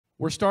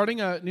We're starting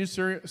a new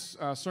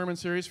sermon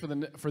series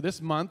for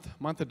this month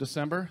of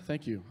December.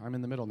 Thank you. I'm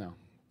in the middle now.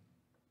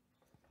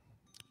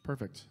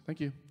 Perfect. Thank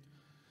you.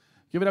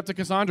 Give it up to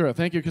Cassandra.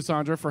 Thank you,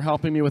 Cassandra, for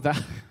helping me with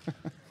that.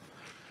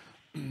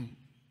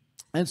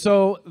 And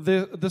so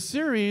the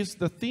series,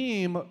 the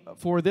theme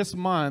for this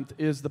month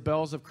is the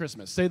bells of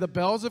Christmas. Say the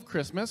bells of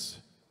Christmas.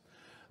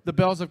 The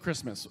bells of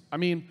Christmas. I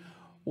mean,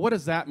 what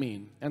does that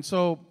mean? And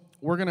so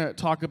we're going to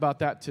talk about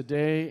that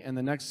today and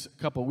the next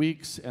couple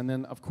weeks, and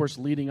then, of course,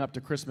 leading up to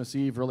Christmas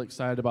Eve. Really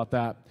excited about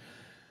that.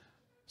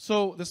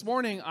 So this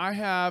morning, I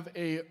have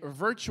a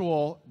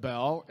virtual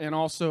bell and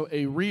also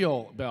a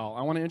real bell.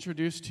 I want to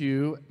introduce to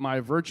you my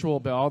virtual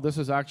bell. This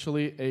is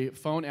actually a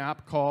phone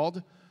app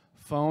called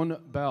Phone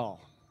Bell.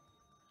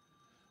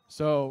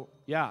 So,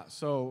 yeah,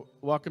 so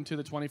welcome to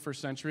the 21st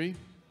century.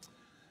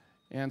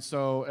 And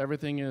so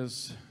everything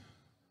is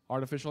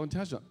artificial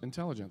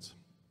intelligence.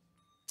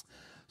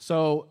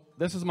 So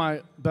this is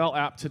my bell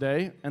app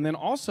today. And then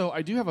also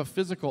I do have a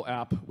physical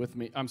app with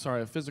me.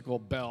 A physical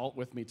bell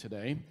with me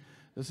today.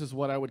 This is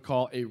what I would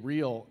call a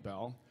real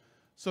bell.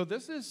 So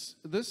this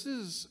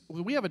is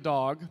we have a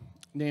dog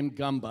named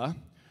Gumba,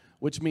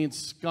 which means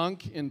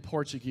skunk in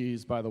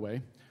Portuguese, by the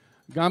way.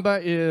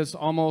 Gumba is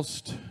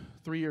almost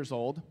 3 years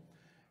old.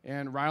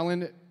 And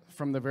Ryland,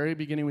 from the very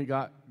beginning we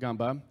got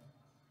Gumba.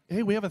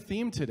 Hey, we have a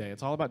theme today.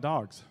 It's all about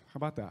dogs. How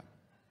about that?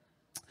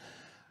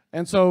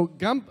 And so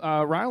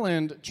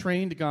Ryland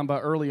trained Gumba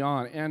early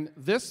on. And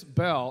this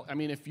bell, I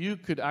mean, if you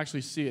could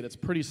actually see it, it's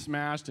pretty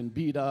smashed and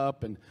beat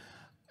up. And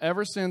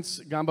ever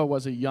since Gumba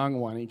was a young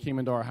one, he came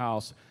into our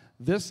house,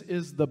 this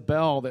is the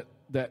bell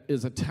that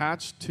is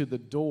attached to the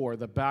door,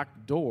 the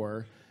back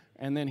door.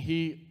 And then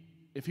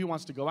if he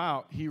wants to go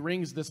out, he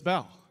rings this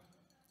bell,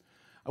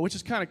 which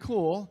is kind of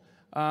cool.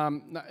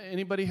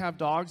 Anybody have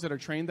dogs that are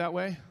trained that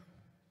way?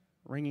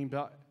 Ringing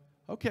bell.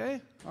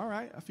 Okay, all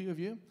right, a few of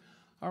you.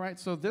 All right,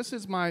 so this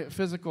is my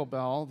physical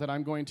bell that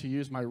I'm going to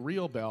use my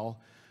real bell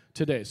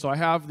today. So I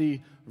have the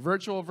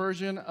virtual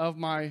version of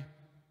my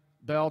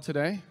bell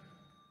today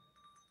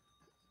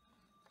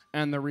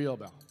and the real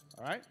bell,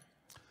 all right?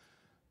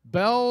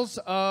 Bells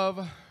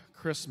of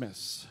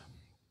Christmas.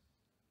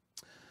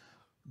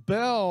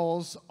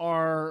 Bells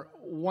are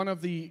one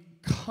of the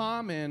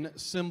common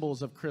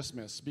symbols of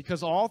Christmas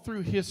because all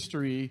through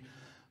history,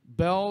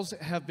 bells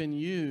have been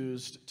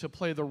used to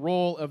play the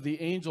role of the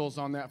angels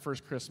on that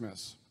first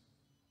Christmas.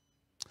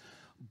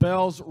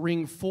 Bells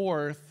ring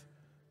forth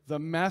the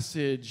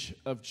message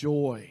of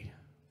joy.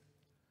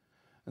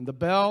 And the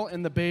bell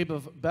and the babe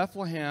of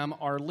Bethlehem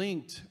are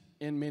linked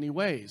in many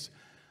ways.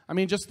 I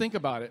mean, just think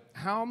about it.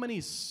 How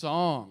many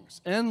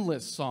songs,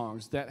 endless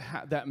songs,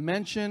 that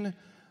mention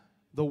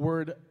the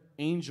word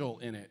angel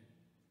in it?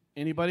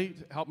 Anybody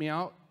help me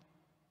out?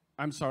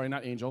 I'm sorry,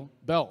 not angel.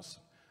 Bells.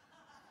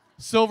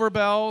 Silver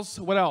bells.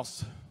 What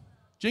else?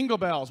 Jingle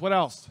bells. What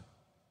else?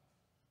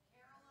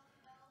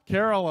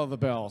 Carol of the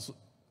bells.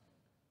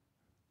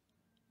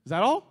 Is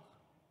that all?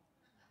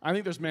 I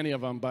think there's many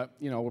of them, but,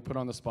 we're put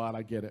on the spot.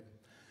 I get it.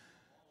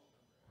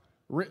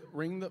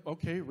 Ring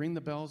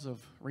the bells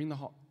of, ring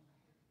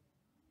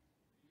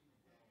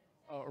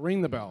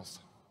the bells.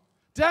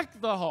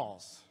 Deck the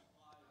halls.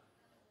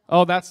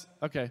 Oh, that's,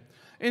 okay.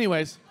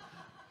 Anyways,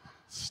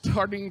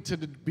 starting to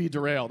be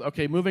derailed.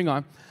 Okay, moving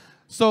on.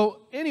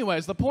 So,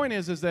 anyways, the point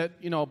is that,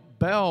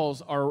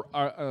 bells are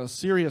a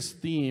serious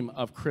theme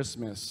of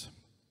Christmas.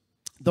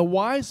 The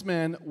wise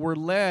men were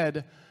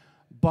led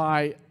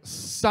by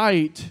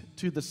sight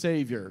to the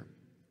Savior.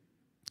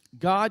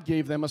 God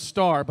gave them a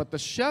star, but the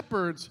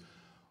shepherds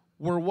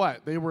were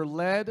what? They were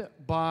led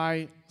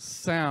by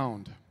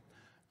sound.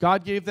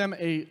 God gave them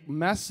a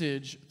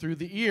message through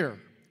the ear.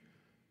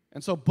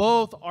 And so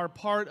both are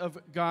part of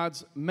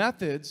God's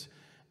methods,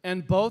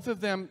 and both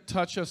of them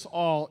touch us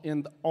all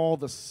in all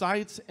the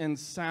sights and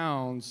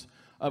sounds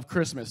of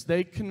Christmas.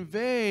 They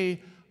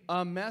convey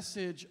a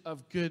message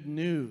of good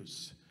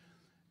news.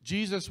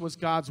 Jesus was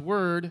God's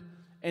word,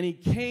 and he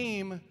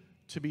came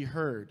to be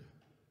heard.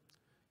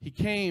 He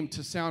came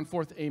to sound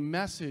forth a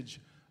message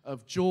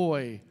of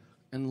joy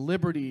and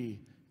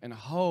liberty and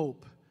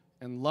hope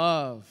and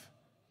love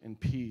and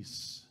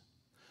peace.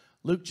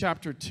 Luke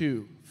chapter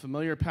 2,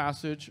 familiar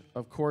passage,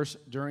 of course,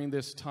 during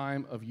this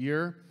time of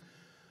year.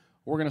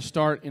 We're going to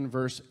start in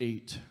verse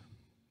 8.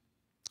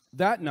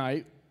 That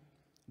night,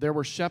 there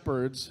were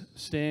shepherds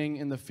staying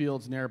in the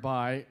fields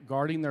nearby,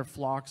 guarding their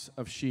flocks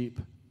of sheep.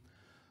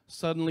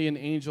 Suddenly an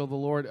angel of the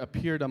Lord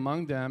appeared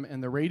among them,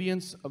 and the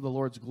radiance of the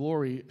Lord's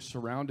glory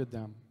surrounded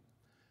them.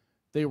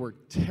 They were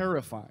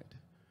terrified,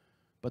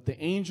 but the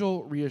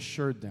angel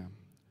reassured them.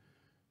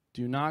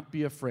 "Do not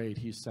be afraid,"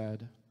 he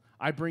said.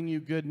 "I bring you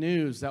good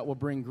news that will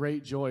bring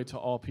great joy to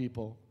all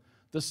people.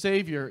 The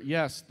Savior,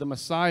 yes, the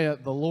Messiah,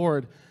 the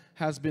Lord,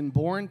 has been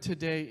born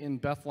today in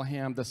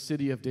Bethlehem, the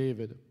city of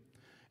David.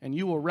 And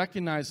you will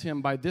recognize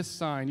him by this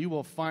sign. You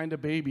will find a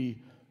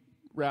baby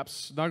wrapped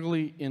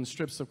snugly in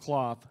strips of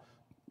cloth,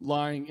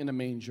 lying in a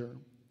manger."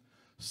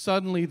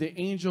 Suddenly the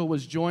angel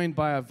was joined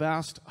by a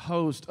vast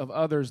host of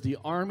others, the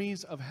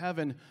armies of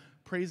heaven,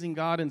 praising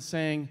God and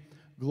saying,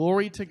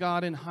 Glory to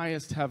God in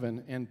highest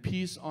heaven, and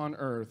peace on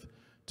earth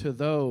to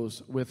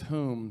those with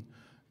whom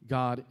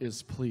God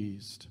is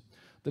pleased.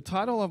 The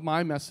title of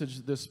my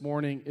message this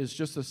morning is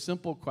just a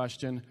simple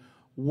question: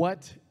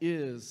 what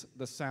is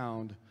the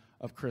sound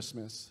of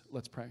Christmas?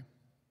 Let's pray.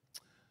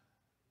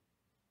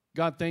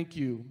 God, thank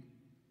you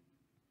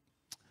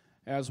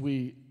as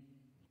we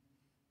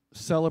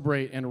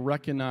celebrate and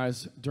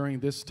recognize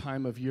during this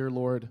time of year,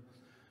 Lord,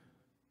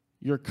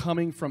 you're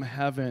coming from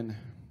heaven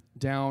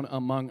down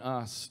among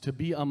us, to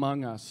be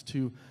among us,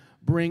 to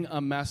bring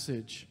a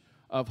message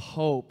of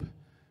hope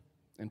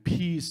and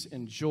peace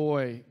and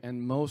joy,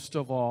 and most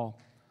of all,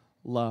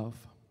 love.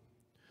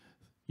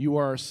 You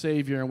are our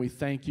Savior, and we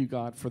thank you,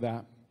 God, for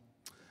that.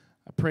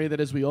 I pray that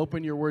as we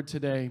open your word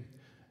today,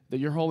 that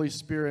your Holy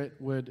Spirit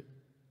would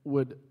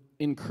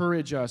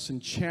encourage us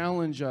and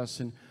challenge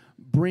us and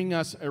bring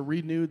us a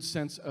renewed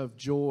sense of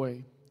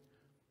joy.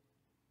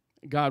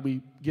 God, we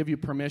give you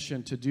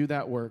permission to do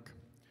that work.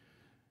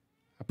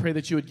 I pray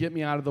that you would get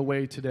me out of the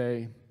way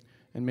today,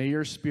 and may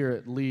your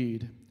Spirit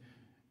lead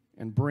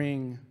and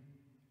bring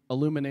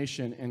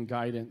illumination and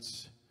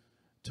guidance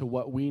to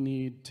what we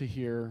need to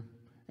hear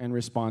and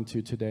respond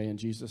to today. In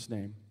Jesus'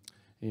 name,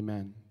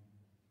 amen.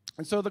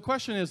 And so the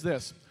question is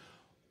this: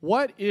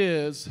 what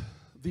is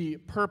the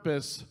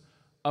purpose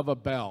of a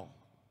bell?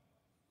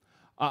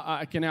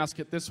 I can ask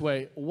it this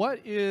way: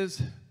 what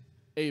is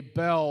a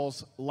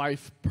bell's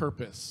life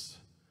purpose?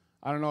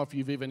 I don't know if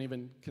you've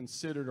even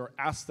considered or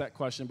asked that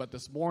question, but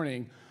this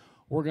morning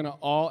we're going to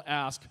all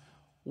ask,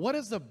 what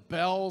is a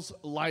bell's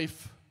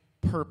life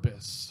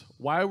purpose?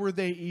 Why were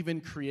they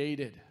even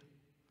created?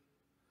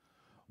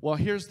 Well,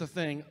 here's the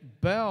thing.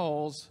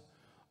 Bells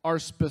are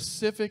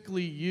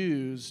specifically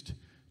used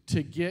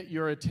to get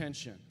your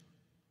attention.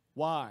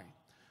 Why?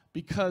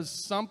 Because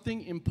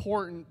something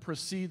important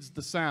precedes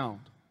the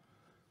sound.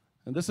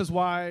 And this is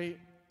why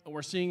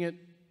we're seeing it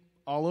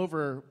all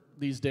over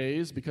these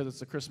days, because it's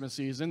the Christmas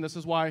season. This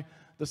is why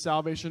the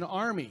Salvation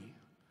Army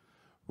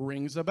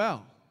rings a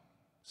bell.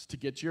 It's to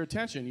get your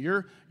attention.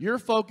 You're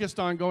focused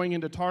on going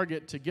into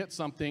Target to get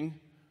something,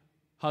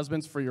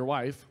 husbands, for your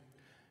wife,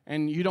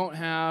 and you don't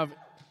have...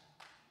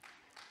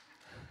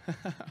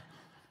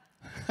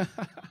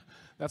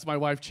 That's my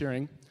wife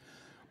cheering.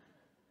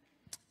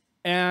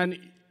 And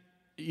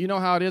you know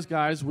how it is,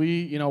 guys.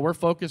 We're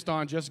focused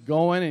on just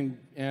going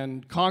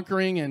and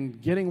conquering and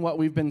getting what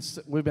we've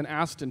been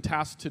asked and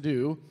tasked to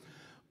do.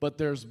 But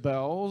there's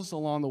bells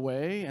along the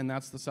way, and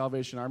that's the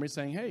Salvation Army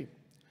saying, hey,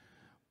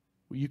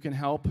 you can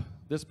help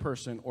this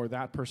person or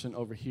that person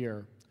over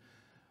here.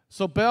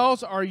 So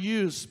bells are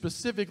used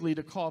specifically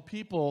to call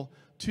people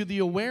to the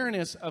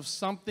awareness of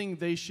something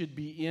they should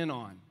be in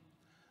on.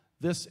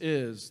 This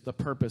is the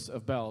purpose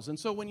of bells. And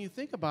so when you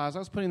think about it, as I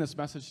was putting this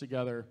message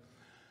together,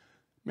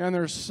 man,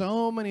 there's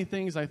so many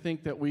things I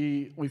think that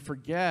we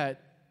forget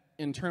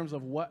in terms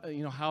of what,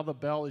 how the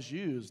bell is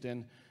used.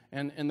 And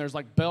there's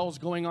like bells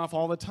going off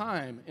all the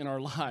time in our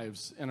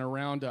lives and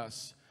around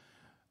us.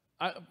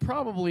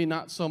 Probably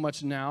not so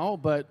much now,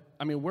 but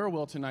we're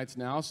Wiltonites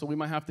now, so we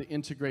might have to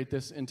integrate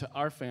this into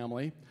our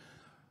family.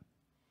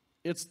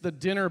 It's the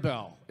dinner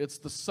bell. It's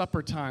the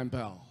supper time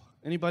bell.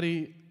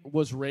 Anybody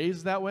was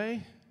raised that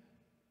way?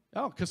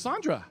 Oh,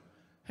 Cassandra.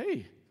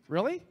 Hey,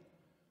 really?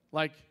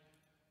 Like,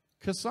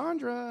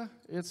 Cassandra,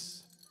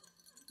 it's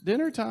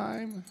dinner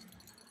time.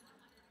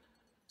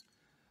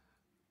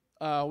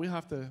 We'll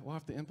have to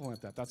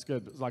implement that. That's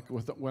good. Like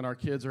when our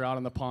kids are out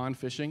in the pond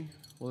fishing,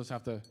 we'll just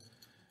have to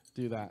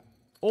do that.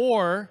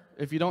 Or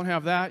if you don't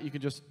have that, you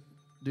could just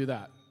do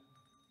that.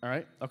 All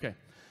right? Okay.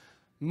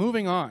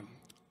 Moving on.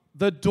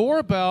 The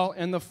doorbell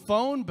and the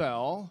phone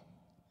bell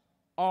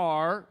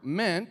are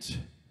meant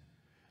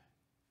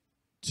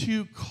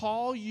to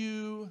call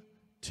you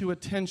to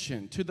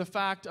attention, to the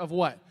fact of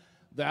what?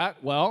 That,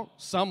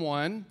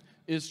 someone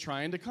is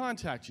trying to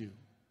contact you.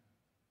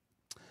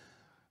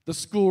 The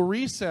school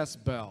recess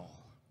bell.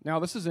 Now,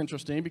 this is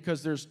interesting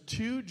because there's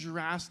two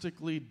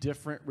drastically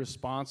different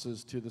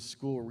responses to the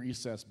school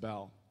recess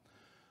bell.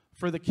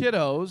 For the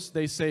kiddos,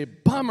 they say,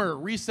 bummer,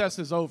 recess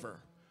is over.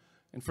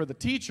 And for the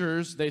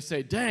teachers, they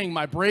say, dang,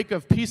 my break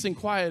of peace and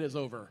quiet is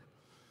over.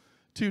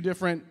 Two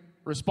different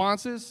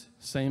responses,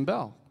 same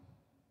bell.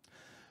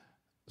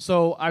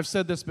 So I've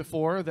said this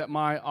before, that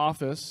my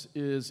office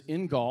is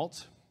in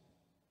Galt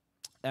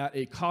at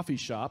a coffee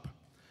shop.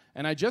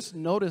 And I just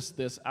noticed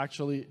this,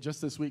 actually,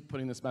 just this week,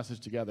 putting this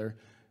message together.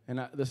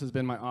 And this has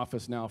been my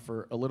office now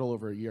for a little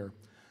over a year.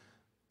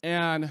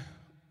 And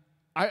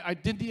I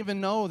didn't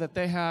even know that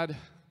they had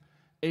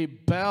a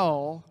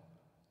bell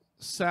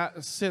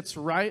sits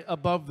right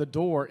above the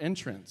door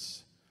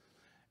entrance.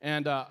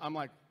 And I'm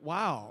like,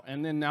 wow.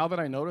 And then now that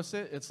I notice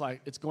it, it's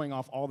like it's going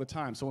off all the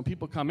time. So when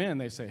people come in,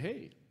 they say,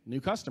 hey,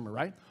 new customer,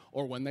 right?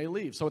 Or when they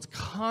leave. So it's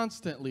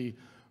constantly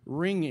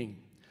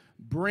ringing,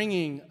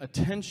 bringing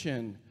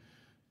attention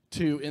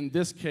to, in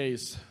this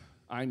case,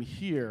 I'm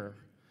here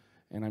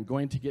and I'm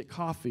going to get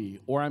coffee,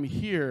 or I'm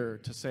here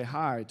to say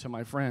hi to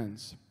my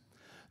friends.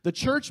 The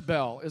church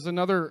bell is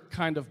another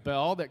kind of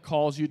bell that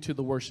calls you to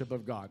the worship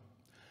of God.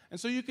 And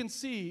so you can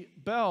see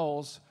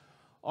bells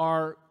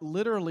are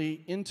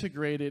literally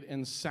integrated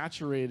and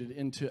saturated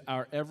into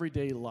our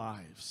everyday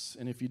lives.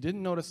 And if you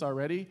didn't notice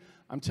already,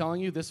 I'm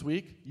telling you this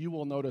week, you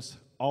will notice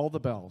all the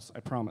bells, I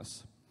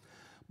promise.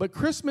 But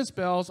Christmas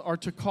bells are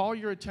to call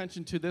your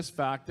attention to this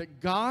fact that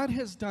God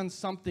has done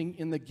something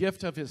in the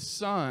gift of his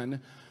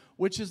Son,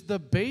 which is the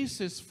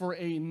basis for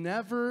a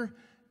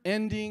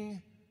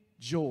never-ending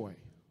joy.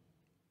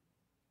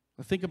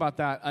 Now think about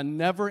that, a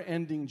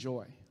never-ending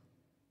joy.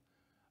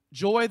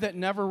 Joy that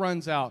never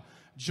runs out.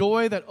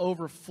 Joy that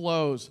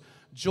overflows.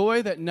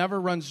 Joy that never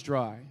runs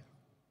dry.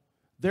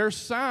 Their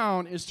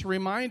sound is to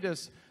remind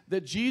us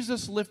that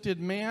Jesus lifted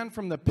man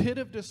from the pit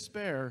of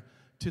despair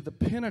to the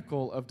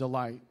pinnacle of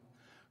delight.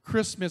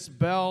 Christmas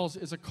bells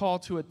is a call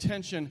to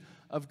attention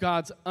of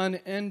God's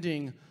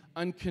unending,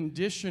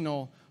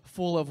 unconditional,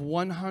 full of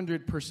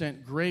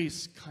 100%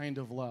 grace kind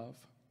of love.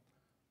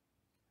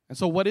 And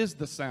so what is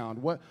the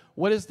sound?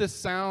 What is this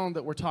sound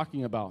that we're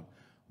talking about?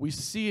 We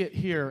see it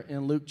here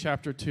in Luke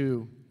chapter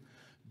 2.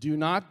 Do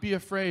not be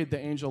afraid, the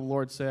angel of the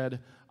Lord said.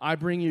 I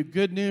bring you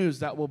good news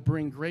that will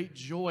bring great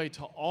joy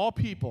to all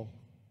people.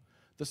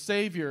 The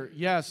Savior,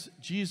 yes,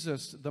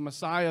 Jesus, the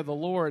Messiah, the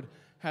Lord,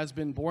 has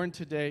been born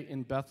today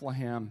in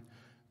Bethlehem,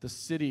 the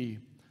city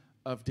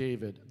of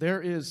David.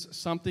 There is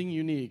something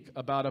unique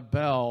about a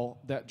bell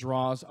that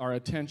draws our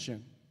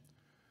attention.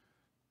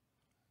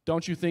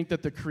 Don't you think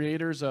that the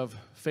creators of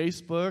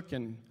Facebook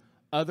and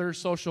other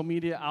social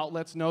media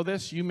outlets know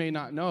this? You may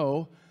not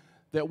know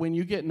that when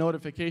you get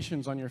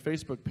notifications on your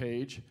Facebook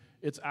page,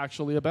 it's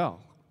actually a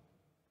bell.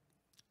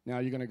 Now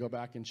you're going to go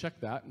back and check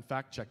that and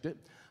fact-checked it.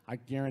 I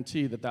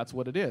guarantee that that's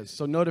what it is.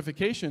 So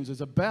notifications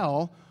is a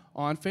bell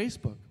on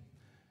Facebook.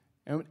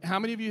 And how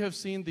many of you have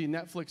seen the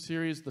Netflix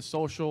series, The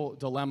Social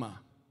Dilemma?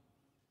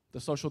 The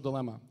Social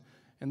Dilemma.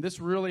 And this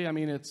really, I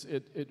mean,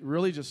 it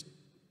really just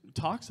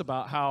talks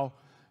about how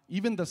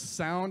even the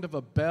sound of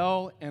a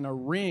bell and a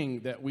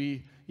ring that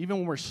we, even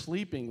when we're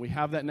sleeping, we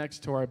have that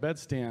next to our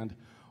bedstand,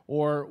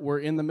 or we're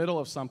in the middle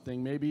of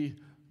something, maybe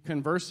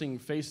conversing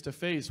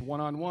face-to-face,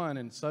 one-on-one,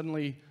 and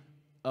suddenly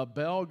a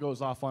bell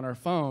goes off on our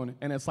phone,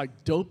 and it's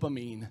like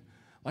dopamine.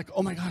 Like,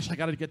 oh my gosh, I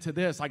got to get to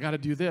this, I got to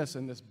do this.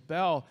 And this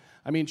bell,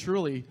 I mean,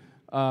 truly,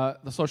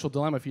 The Social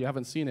Dilemma, if you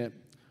haven't seen it,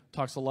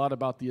 talks a lot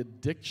about the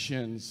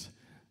addictions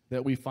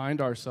that we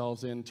find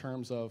ourselves in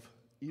terms of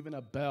even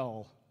a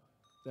bell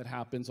that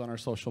happens on our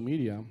social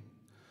media.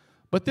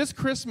 But this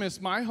Christmas,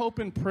 my hope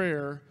and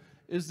prayer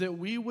is that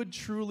we would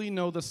truly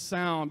know the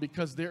sound,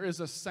 because there is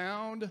a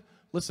sound,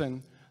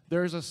 listen,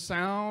 there is a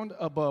sound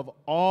above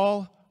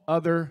all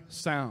other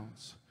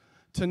sounds,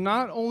 to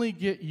not only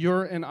get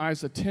your and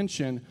I's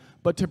attention,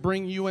 but to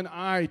bring you and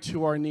I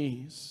to our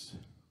knees.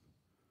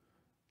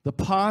 The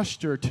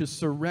posture to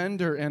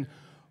surrender and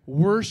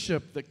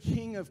worship the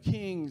King of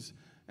Kings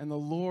and the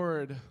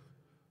Lord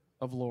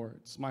of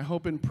Lords. My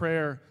hope and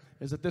prayer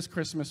is that this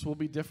Christmas will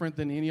be different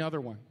than any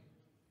other one.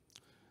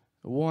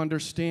 We'll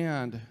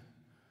understand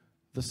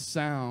the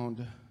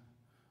sound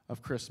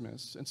of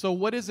Christmas. And so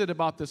what is it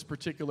about this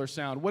particular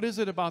sound? What is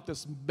it about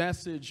this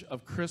message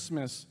of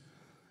Christmas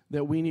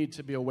that we need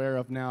to be aware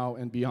of now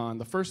and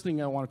beyond? The first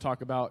thing I want to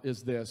talk about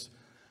is this.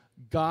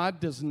 God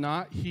does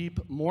not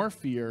heap more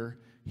fear.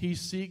 He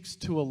seeks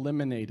to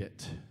eliminate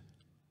it.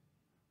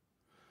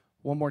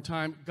 One more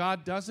time.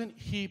 God doesn't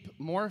heap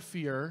more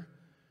fear.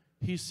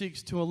 He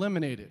seeks to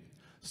eliminate it.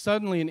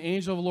 Suddenly, an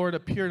angel of the Lord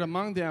appeared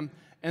among them,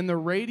 and the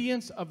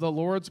radiance of the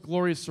Lord's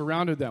glory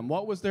surrounded them.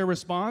 What was their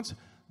response?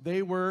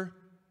 They were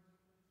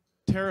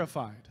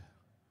terrified.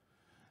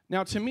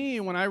 Now, to me,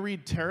 when I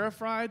read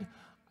terrified,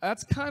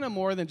 that's kind of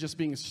more than just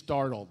being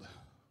startled.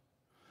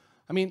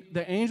 I mean,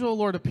 the angel of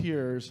the Lord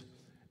appears,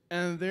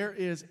 and there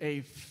is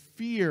a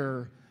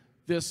fear,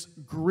 this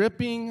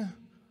gripping,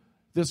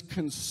 this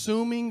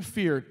consuming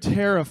fear,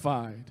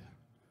 terrified.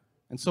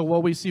 And so,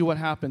 well, we see what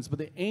happens. But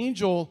the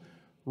angel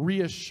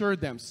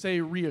reassured them. Say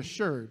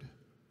reassured.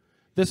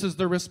 This is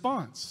the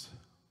response.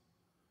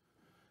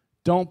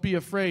 Don't be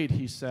afraid,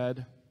 he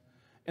said.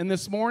 And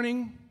this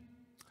morning,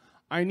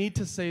 I need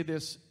to say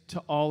this to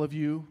all of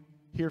you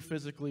here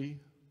physically,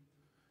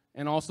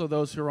 and also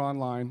those who are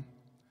online.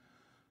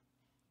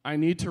 I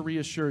need to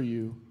reassure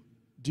you,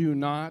 do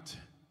not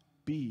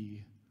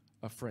be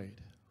afraid.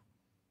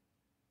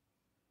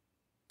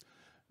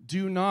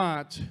 Do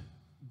not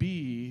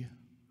be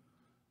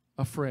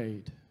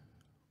afraid.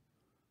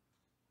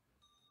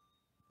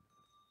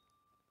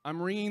 I'm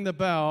ringing the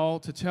bell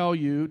to tell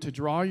you, to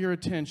draw your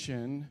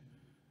attention,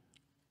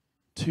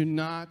 to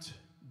not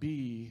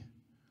be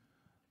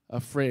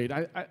afraid.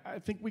 I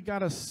think we got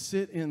to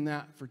sit in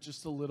that for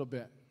just a little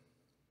bit.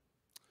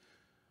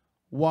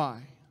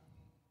 Why?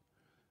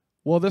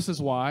 Well, this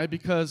is why.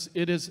 Because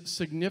it is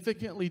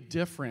significantly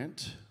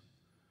different.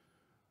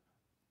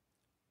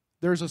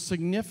 There's a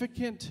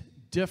significant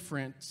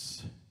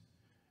difference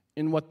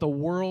in what the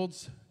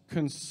world's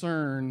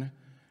concern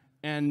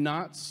and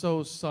not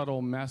so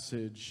subtle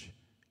message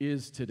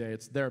is today.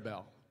 It's their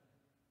bell.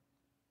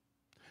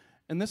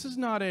 And this is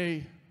not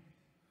a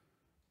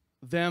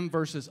them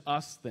versus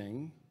us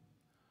thing.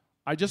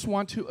 I just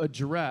want to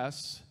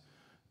address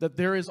that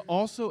there is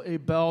also a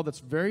bell that's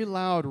very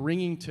loud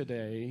ringing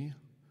today,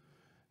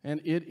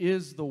 and it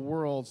is the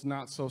world's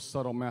not so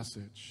subtle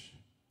message.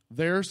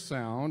 Their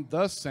sound,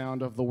 the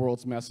sound of the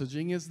world's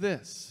messaging is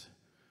this: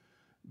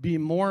 be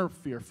more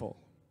fearful.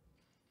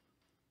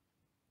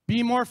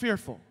 Be more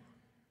fearful.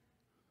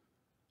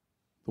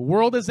 The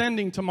world is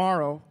ending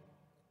tomorrow.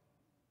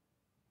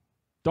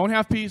 Don't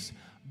have peace.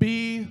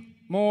 Be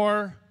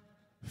more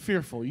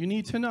fearful. You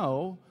need to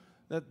know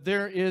that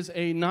there is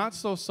a not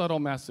so subtle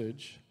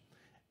message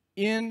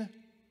in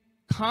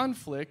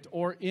conflict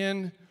or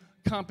in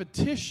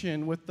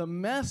competition with the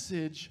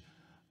message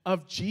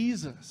of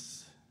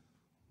Jesus.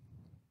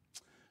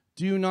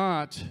 Do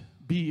not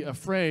be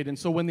afraid. And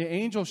so when the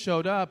angel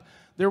showed up,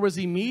 there was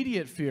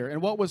immediate fear.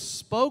 And what was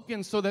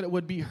spoken so that it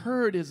would be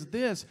heard is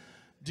this: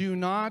 do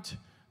not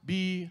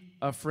be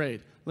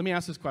afraid. Let me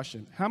ask this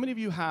question. How many of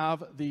you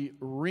have the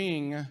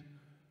Ring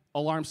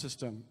alarm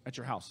system at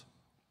your house?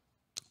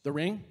 The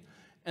Ring?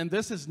 And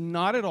this is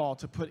not at all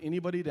to put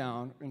anybody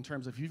down in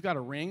terms of if you've got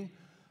a Ring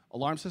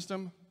alarm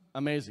system,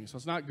 amazing. So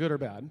it's not good or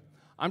bad.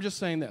 I'm just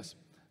saying this.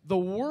 The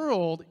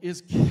world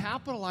is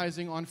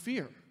capitalizing on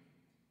fear.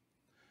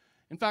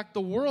 In fact,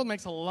 the world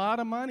makes a lot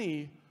of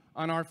money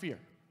on our fear.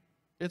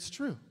 It's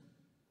true.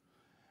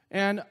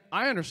 And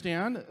I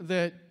understand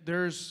that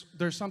there's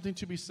something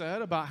to be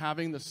said about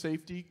having the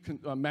safety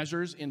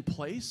measures in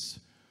place.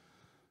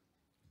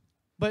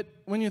 But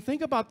when you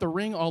think about the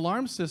Ring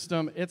alarm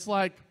system, it's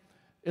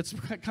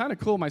kind of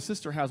cool. My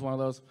sister has one of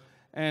those.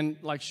 And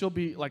like she'll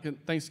be, like in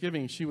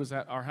Thanksgiving, she was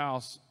at our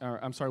house.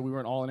 We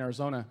weren't all in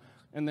Arizona.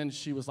 And then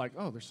she was like,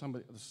 oh, there's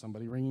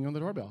somebody ringing on the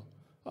doorbell.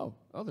 Oh,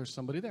 there's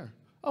somebody there.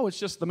 Oh, it's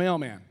just the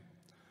mailman.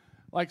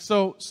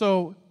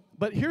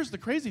 But here's the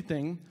crazy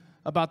thing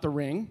about the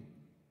Ring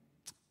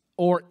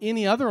or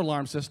any other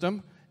alarm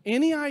system.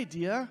 Any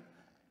idea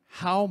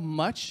how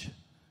much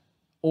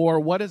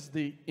or what is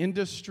the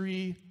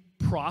industry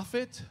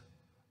profit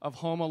of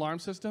home alarm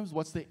systems?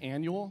 What's the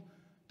annual?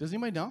 Does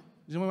anybody know?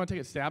 Does anyone want to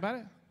take a stab at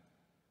it?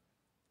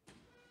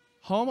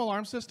 Home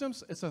alarm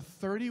systems, it's a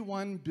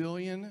 $31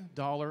 billion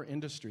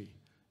industry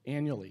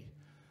annually.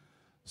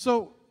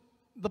 So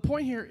the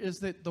point here is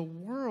that the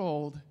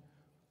world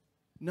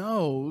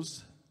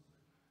knows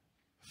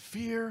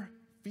fear,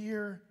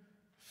 fear,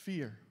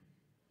 fear.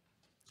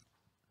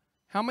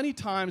 How many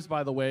times,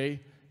 by the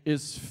way,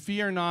 is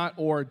fear not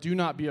or do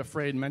not be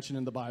afraid mentioned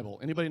in the Bible?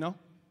 Anybody know?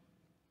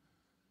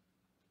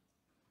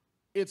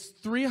 It's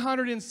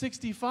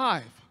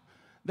 365.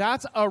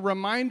 That's a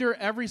reminder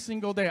every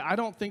single day. I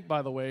don't think,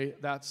 by the way,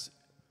 that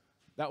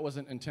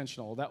wasn't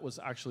intentional. That was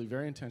actually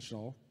very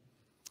intentional.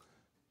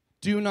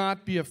 Do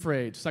not be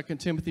afraid. 2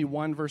 Timothy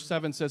 1 verse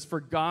 7 says, for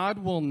God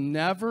will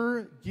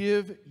never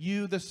give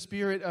you the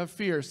spirit of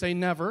fear. Say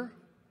never.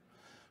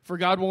 For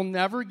God will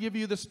never give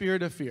you the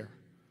spirit of fear,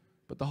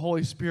 but the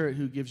Holy Spirit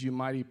who gives you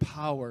mighty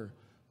power,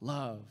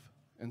 love,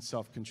 and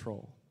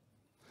self-control.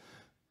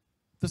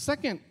 The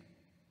second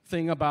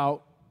thing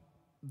about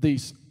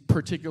this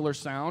particular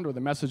sound or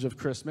the message of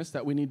Christmas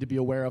that we need to be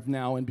aware of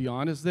now and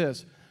beyond is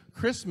this: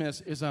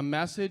 Christmas is a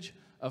message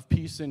of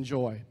peace and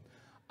joy.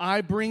 I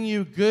bring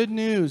you good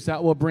news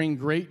that will bring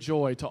great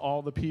joy to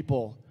all the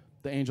people,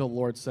 the angel of the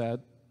Lord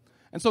said.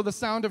 And so the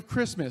sound of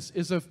Christmas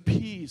is of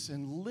peace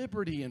and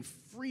liberty and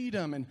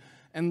freedom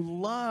and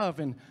love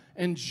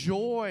and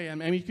joy.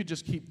 And you could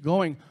just keep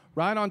going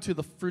right on to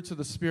the fruits of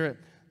the Spirit.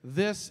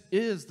 This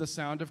is the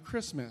sound of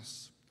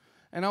Christmas.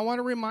 And I want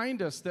to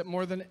remind us that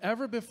more than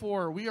ever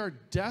before, we are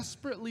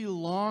desperately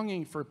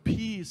longing for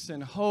peace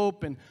and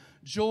hope and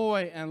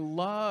joy and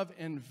love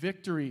and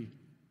victory.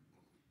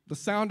 The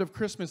sound of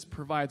Christmas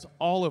provides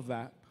all of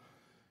that.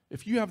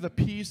 If you have the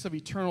peace of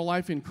eternal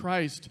life in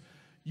Christ,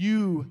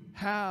 you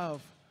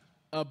have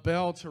a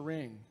bell to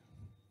ring.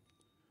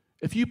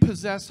 If you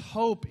possess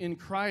hope in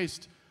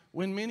Christ,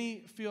 when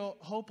many feel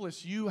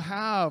hopeless, you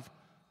have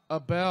a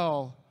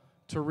bell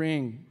to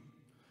ring.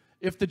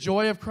 If the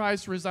joy of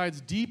Christ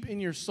resides deep in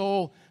your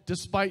soul,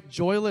 despite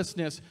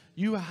joylessness,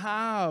 you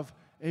have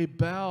a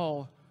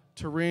bell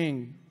to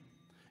ring.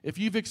 If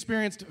you've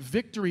experienced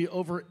victory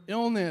over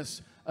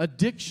illness,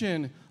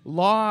 addiction,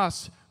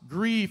 loss,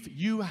 grief,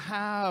 you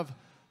have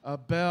a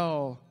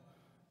bell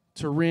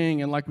to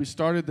ring. And like we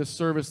started this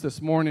service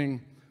this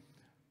morning,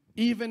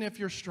 even if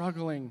you're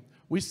struggling,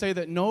 we say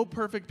that no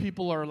perfect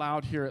people are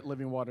allowed here at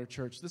Living Water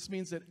Church. This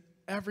means that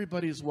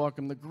everybody is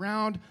welcome. The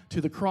ground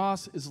to the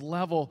cross is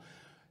level.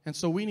 And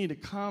so we need to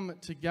come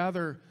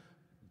together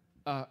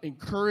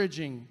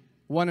encouraging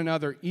one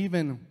another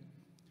even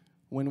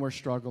when we're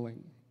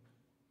struggling.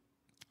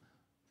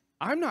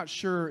 I'm not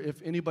sure if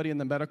anybody in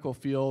the medical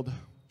field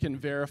can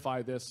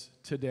verify this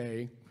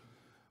today,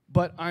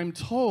 but I'm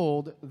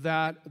told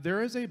that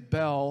there is a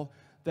bell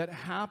that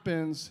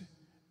happens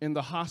in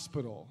the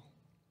hospital.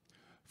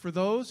 For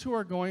those who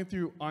are going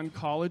through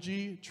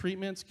oncology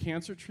treatments,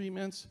 cancer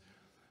treatments,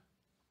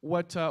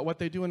 what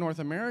they do in North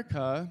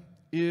America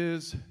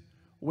is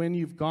when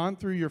you've gone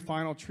through your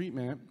final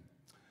treatment,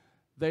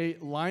 they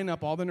line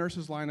up, all the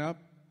nurses line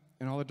up,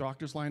 and all the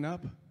doctors line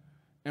up,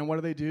 And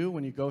what do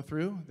when you go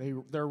through?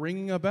 They're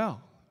ringing a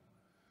bell.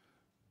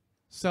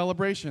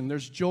 Celebration,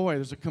 there's joy,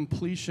 there's a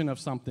completion of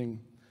something.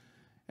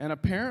 And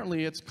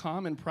apparently it's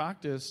common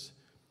practice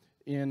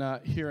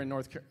here in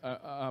North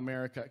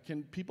America.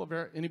 Can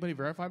anybody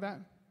verify that?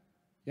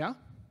 Yeah?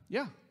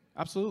 Yeah,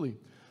 absolutely.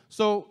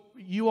 So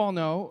you all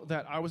know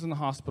that I was in the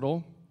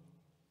hospital,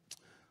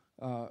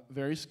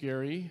 very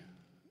scary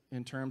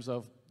in terms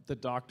of the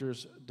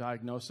doctor's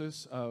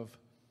diagnosis of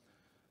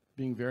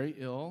being very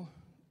ill,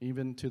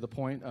 even to the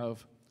point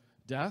of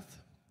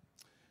death.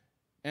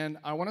 And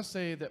I want to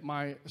say that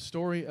my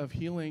story of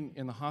healing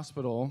in the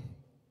hospital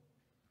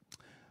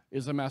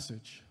is a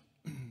message.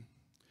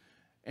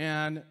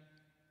 And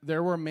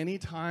there were many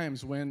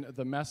times when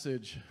the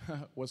message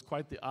was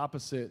quite the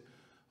opposite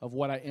of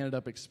what I ended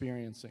up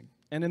experiencing.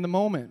 And in the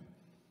moment,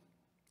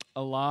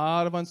 a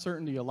lot of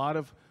uncertainty, a lot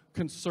of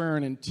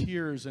concern and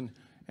tears, and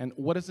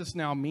what does this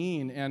now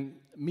mean? And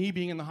me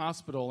being in the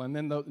hospital, and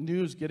then the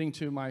news getting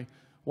to my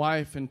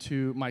wife and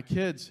to my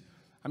kids,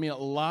 I mean, a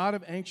lot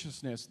of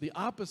anxiousness, the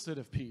opposite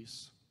of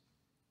peace.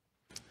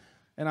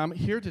 And I'm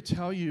here to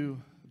tell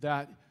you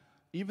that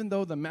even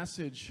though the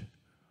message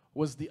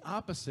was the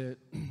opposite,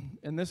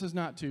 and this is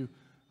not to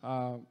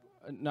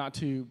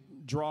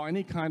draw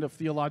any kind of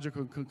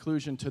theological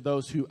conclusion to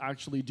those who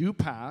actually do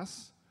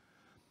pass,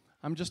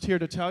 I'm just here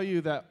to tell you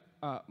that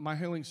my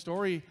healing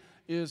story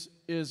is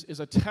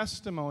a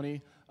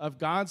testimony of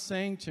God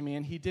saying to me,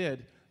 and He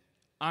did,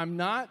 I'm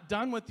not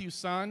done with you,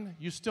 son.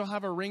 You still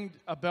have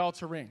a bell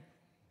to ring.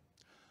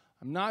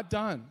 I'm not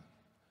done.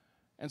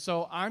 And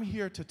so I'm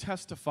here to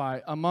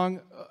testify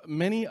among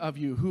many of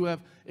you who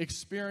have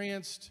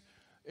experienced,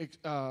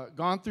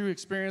 gone through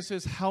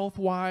experiences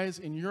health-wise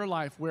in your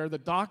life where the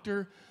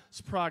doctor's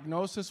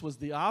prognosis was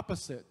the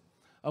opposite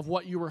of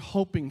what you were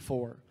hoping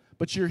for.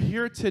 But you're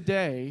here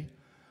today,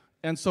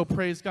 and so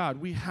praise God.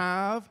 We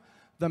have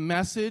the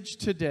message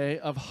today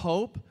of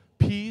hope,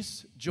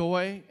 peace,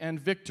 joy, and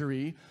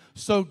victory.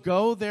 So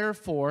go,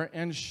 therefore,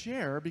 and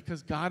share,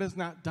 because God is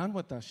not done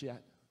with us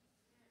yet.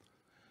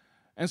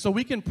 And so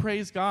we can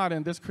praise God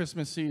in this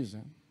Christmas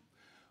season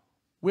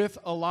with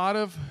a lot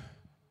of,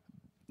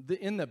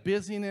 in the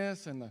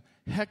busyness and the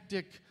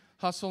hectic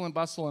hustle and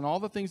bustle and all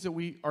the things that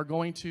we are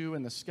going to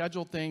and the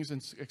scheduled things,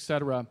 and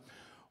etc.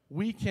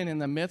 We can, in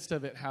the midst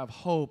of it, have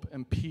hope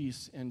and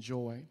peace and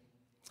joy.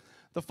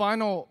 The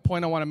final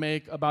point I want to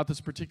make about this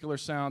particular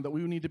sound that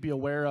we need to be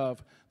aware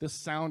of, this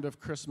sound of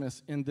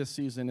Christmas in this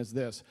season, is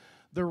this.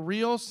 The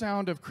real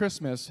sound of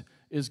Christmas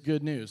is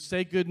good news.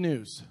 Say good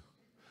news.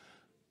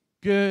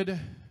 Good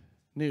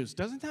news.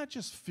 Doesn't that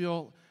just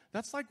feel,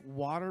 that's like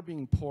water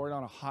being poured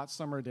on a hot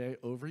summer day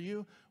over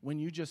you when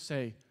you just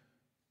say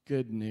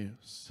good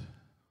news.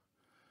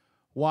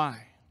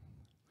 Why?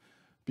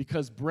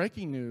 Because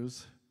breaking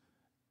news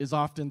is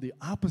often the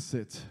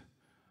opposite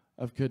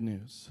of good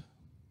news.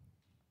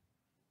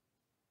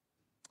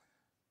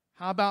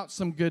 How about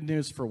some good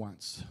news for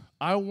once?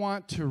 I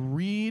want to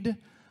read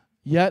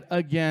yet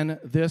again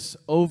this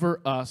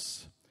over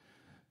us.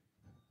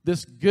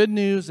 This good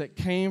news that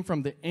came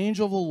from the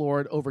angel of the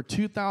Lord over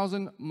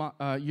 2,000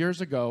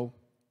 years ago,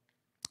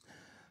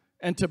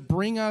 and to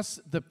bring us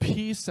the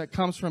peace that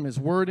comes from His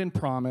word and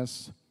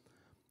promise.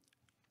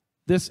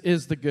 This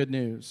is the good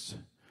news.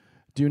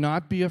 Do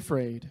not be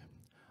afraid.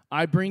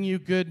 I bring you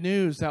good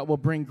news that will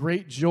bring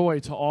great joy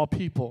to all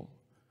people.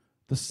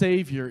 The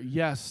Savior,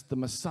 yes, the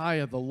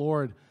Messiah, the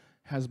Lord,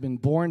 has been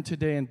born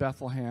today in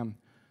Bethlehem,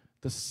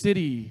 the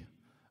city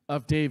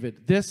of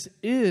David. This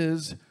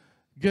is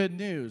good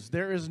news.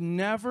 There is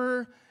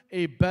never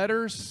a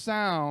better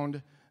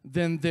sound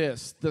than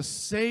this. The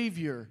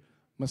Savior,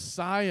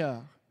 Messiah,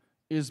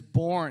 is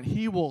born.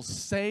 He will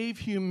save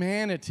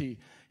humanity.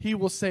 He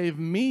will save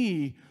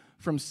me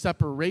from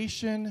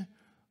separation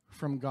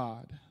from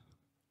God.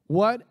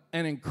 What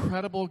an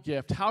incredible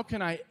gift. How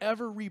can I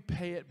ever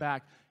repay it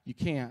back? You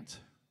can't.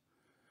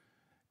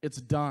 It's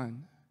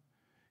done.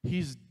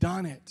 He's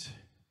done it.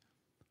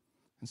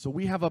 And so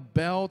we have a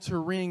bell to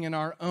ring in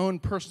our own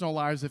personal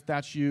lives, if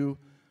that's you.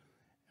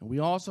 And we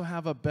also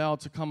have a bell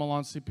to come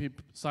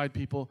alongside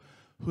people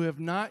who have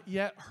not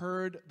yet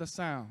heard the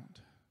sound,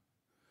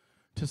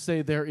 to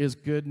say there is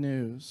good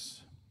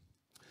news.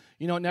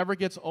 You know, it never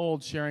gets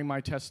old sharing my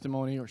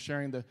testimony or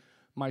sharing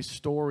my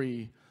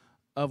story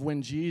of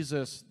when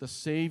Jesus, the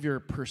Savior,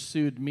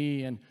 pursued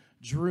me and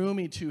drew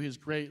me to His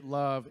great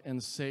love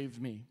and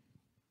saved me.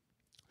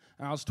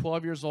 And I was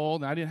 12 years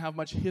old, and I didn't have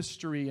much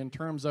history in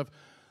terms of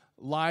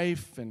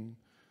life and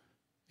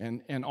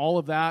all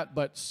of that,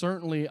 but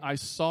certainly I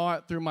saw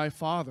it through my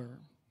father,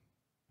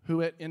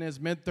 who in his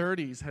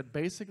mid-30s had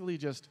basically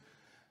just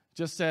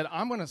said,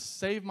 I'm going to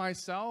save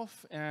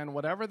myself, and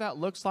whatever that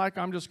looks like,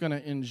 I'm just going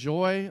to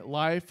enjoy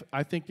life.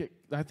 I think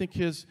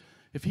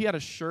if he had a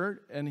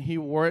shirt and he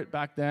wore it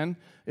back then,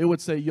 it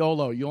would say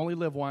YOLO, you only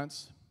live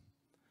once.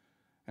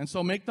 And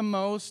so make the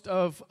most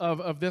of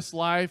this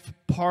life,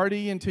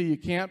 party until you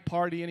can't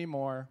party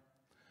anymore.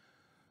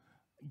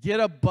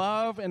 Get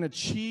above and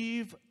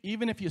achieve,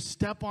 even if you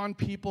step on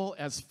people,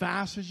 as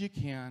fast as you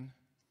can.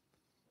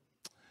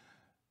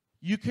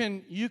 You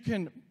can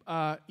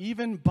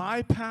even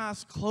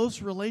bypass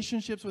close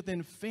relationships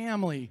within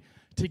family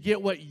to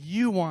get what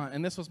you want.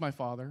 And this was my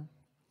father,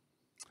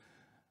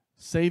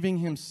 saving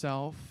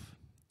himself.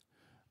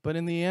 But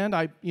in the end,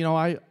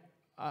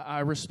 I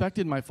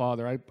respected my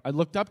father. I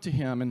looked up to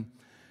him,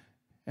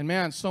 and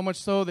man, so much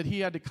so that he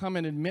had to come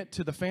and admit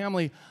to the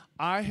family,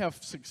 I have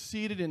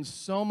succeeded in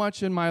so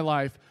much in my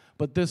life,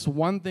 but this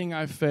one thing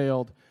I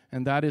failed,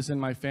 and that is in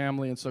my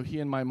family. And so he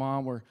and my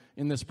mom were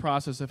in this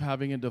process of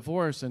having a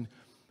divorce, and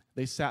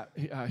he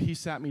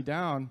sat me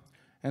down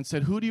and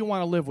said, who do you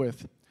want to live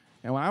with?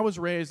 And when I was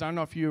raised, I don't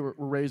know if you were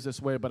raised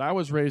this way, but I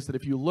was raised that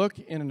if you look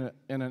in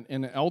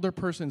an elder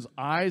person's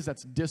eyes,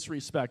 that's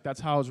disrespect. That's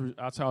how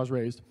I was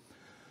raised.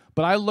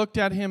 But I looked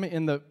at him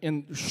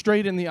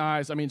straight in the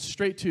eyes,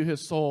 straight to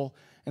his soul,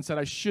 and said,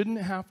 I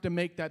shouldn't have to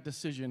make that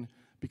decision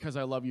because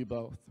I love you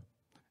both.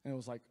 And it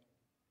was like,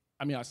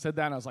 I said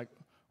that, and I was like,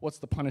 what's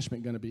the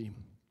punishment going to be?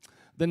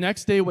 The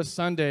next day was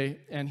Sunday,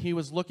 and he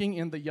was looking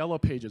in the Yellow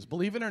Pages.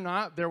 Believe it or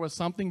not, there was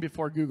something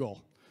before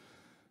Google.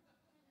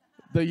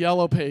 The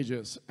Yellow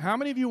Pages. How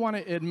many of you want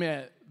to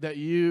admit that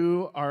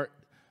you are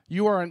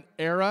an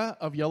era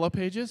of Yellow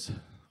Pages?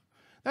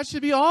 That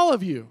should be all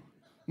of you.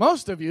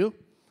 Most of you.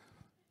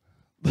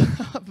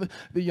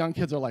 The young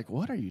kids are like,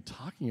 what are you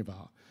talking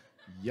about?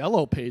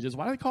 Yellow Pages?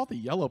 Why do they call it the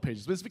Yellow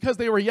Pages? It's because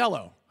they were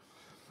yellow.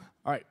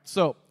 All right,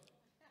 so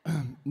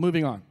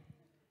moving on.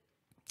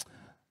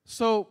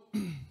 So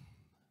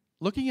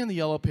looking in the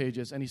Yellow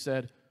Pages, and he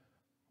said,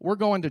 we're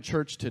going to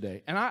church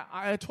today. And I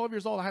at 12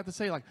 years old, I had to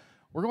say,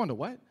 we're going to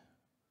what?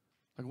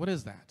 What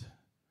is that?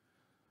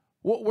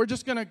 Well, we're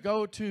just going to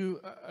go to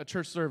a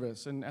church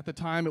service. And at the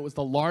time, it was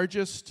the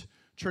largest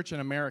church in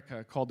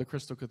America called the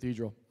Crystal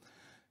Cathedral.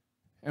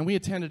 And we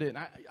attended it. And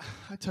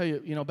I tell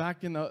you,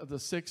 back in the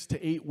 6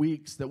 to 8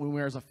 weeks that we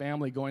were as a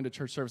family going to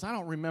church service, I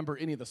don't remember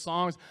any of the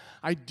songs.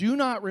 I do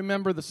not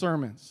remember the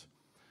sermons.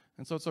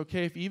 And so it's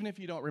okay even if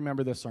you don't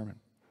remember this sermon.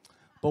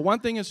 But one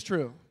thing is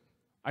true.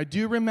 I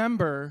do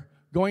remember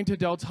going to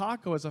Del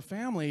Taco as a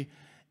family,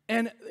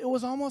 and it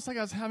was almost like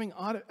I was having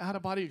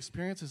out-of-body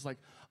experiences like,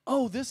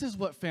 oh, this is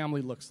what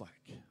family looks like.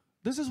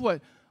 This is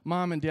what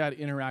mom and dad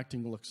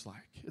interacting looks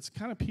like. It's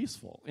kind of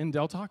peaceful in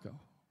Del Taco.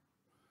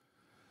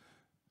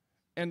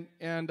 And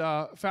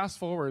fast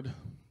forward,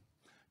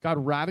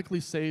 God radically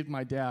saved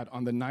my dad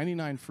on the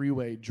 99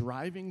 freeway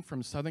driving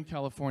from Southern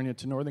California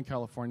to Northern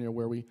California,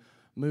 where we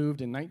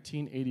moved in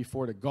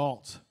 1984 to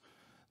Galt.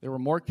 There were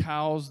more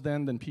cows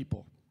then than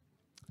people.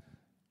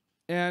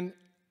 And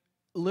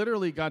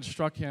literally, God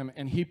struck him,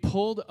 and he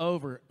pulled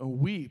over and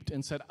wept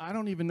and said, I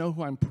don't even know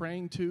who I'm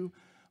praying to,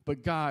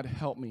 but God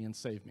help me and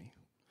save me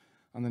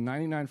on the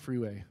 99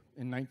 freeway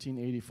in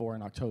 1984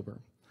 in October.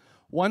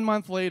 1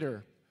 month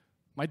later,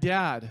 my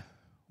dad,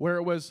 where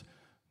it was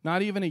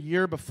not even a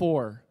year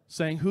before,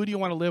 saying, who do you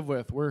want to live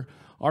with?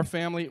 Our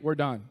family, we're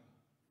done,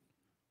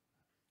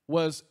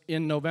 was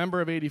in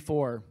November of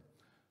 84,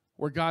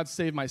 where God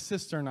saved my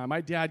sister and I.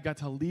 My dad got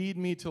to lead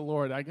me to the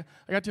Lord. I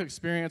got to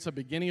experience a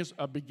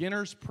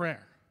beginner's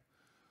prayer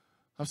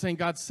of saying,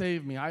 God,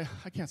 save me. I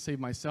can't save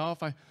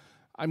myself.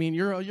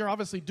 You're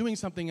obviously doing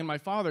something in my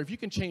father. If you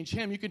can change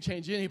him, you can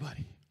change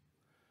anybody.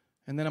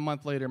 And then a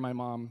month later, my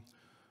mom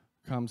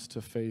comes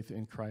to faith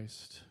in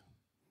Christ.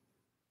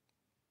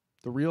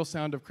 The real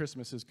sound of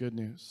Christmas is good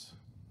news.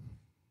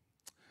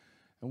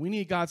 And we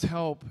need God's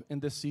help in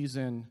this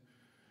season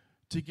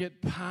to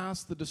get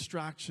past the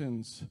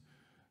distractions,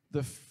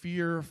 the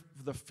fear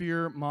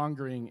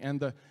mongering, and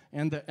the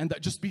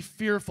just be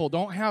fearful.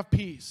 Don't have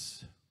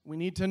peace. We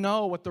need to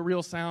know what the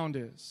real sound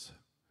is.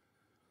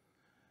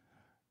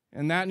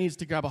 And that needs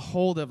to grab a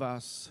hold of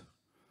us.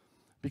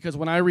 Because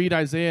when I read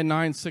Isaiah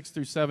 9, 6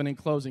 through 7 in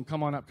closing,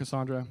 come on up,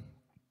 Cassandra.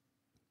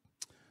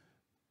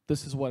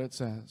 This is what it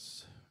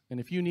says. And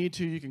if you need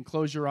to, you can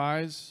close your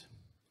eyes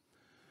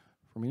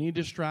from any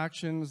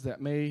distractions that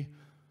may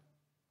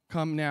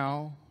come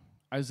now.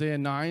 Isaiah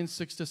 9,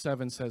 6 to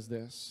 7 says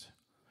this.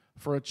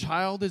 For a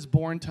child is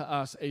born to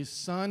us, a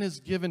son is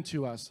given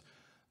to us.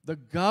 The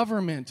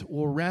government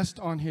will rest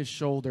on his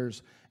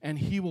shoulders, and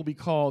he will be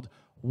called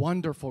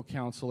Wonderful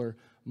Counselor,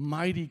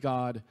 Mighty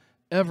God,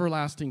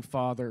 Everlasting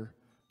Father,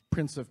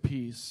 Prince of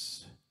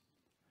Peace.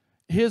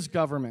 His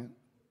government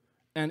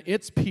and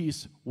its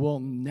peace will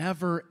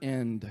never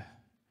end.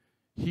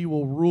 He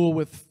will rule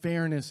with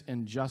fairness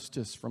and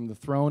justice from the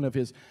throne of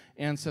his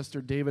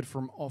ancestor David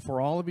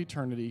for all of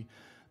eternity.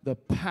 The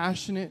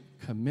passionate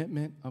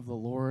commitment of the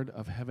Lord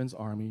of heaven's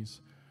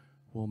armies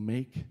will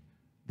make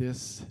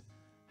this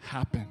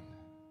happen.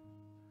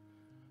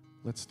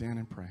 Let's stand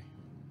and pray.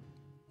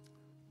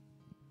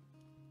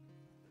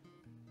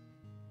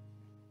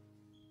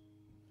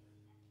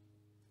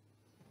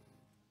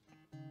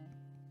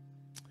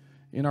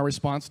 In our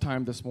response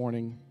time this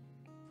morning,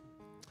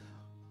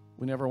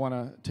 we never want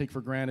to take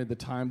for granted the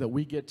time that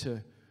we get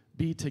to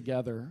be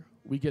together.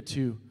 We get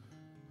to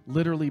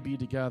literally be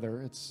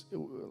together. It's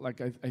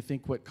like I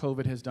think what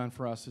COVID has done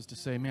for us is to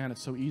say, man,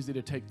 it's so easy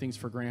to take things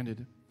for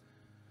granted.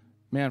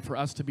 Man, for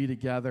us to be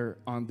together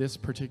on this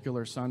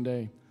particular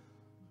Sunday,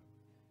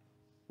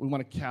 We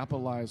want to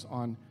capitalize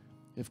on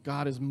if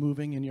God is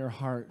moving in your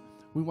heart.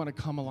 We want to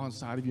come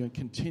alongside of you and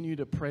continue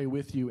to pray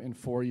with you and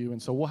for you.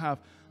 And so we'll have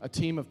a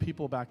team of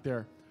people back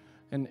there.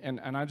 And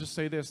I just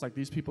say this, like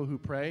these people who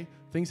pray,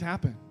 things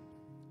happen.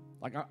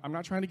 Like I'm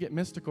not trying to get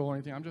mystical or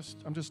anything. I'm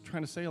just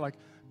trying to say, like,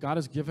 God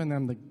has given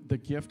them the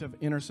gift of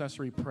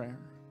intercessory prayer.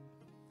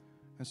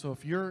 And so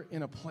if you're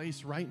in a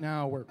place right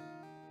now where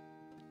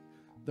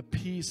the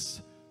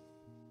peace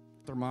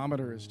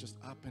thermometer is just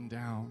up and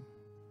down,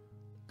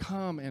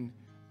 come and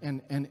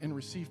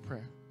receive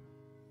prayer.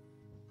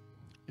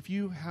 If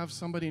you have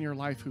somebody in your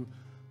life who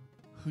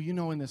you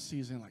know in this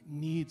season like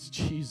needs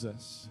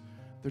Jesus,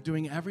 they're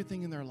doing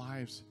everything in their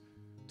lives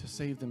to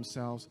save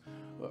themselves,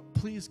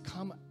 please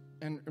come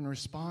and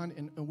respond.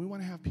 And we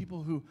want to have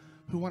people who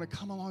want to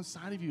come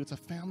alongside of you. It's a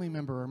family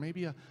member or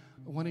maybe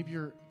one of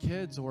your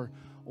kids or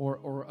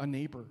a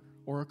neighbor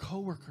or a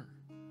coworker.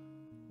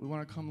 We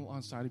want to come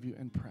alongside of you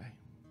and pray.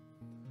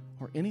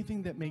 Or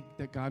anything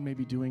that God may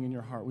be doing in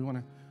your heart. We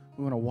want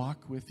to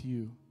walk with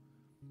you.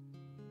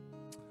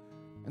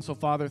 And so,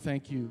 Father,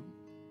 thank you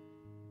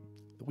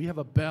that we have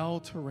a bell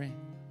to ring.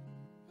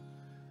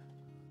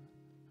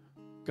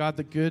 God,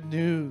 the good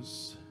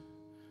news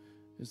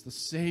is the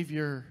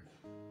Savior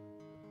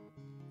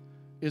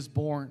is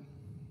born.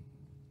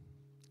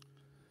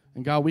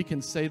 And God, we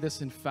can say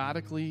this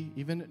emphatically,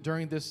 even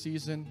during this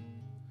season.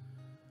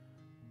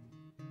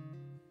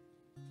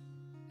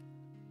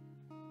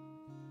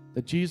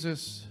 That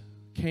Jesus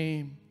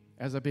came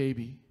as a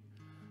baby,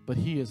 but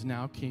he is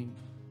now King.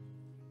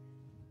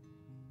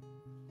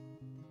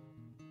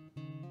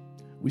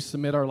 We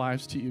submit our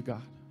lives to you,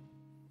 God.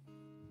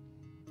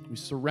 We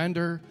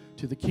surrender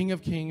to the King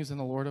of Kings and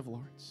the Lord of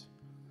Lords.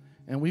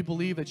 And we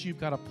believe that you've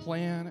got a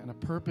plan and a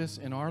purpose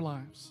in our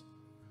lives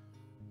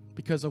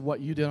because of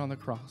what you did on the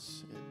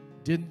cross.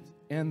 It didn't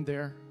end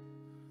there.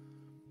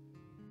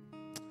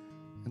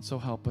 And so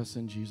help us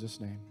in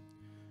Jesus' name.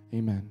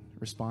 Amen.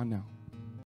 Respond now.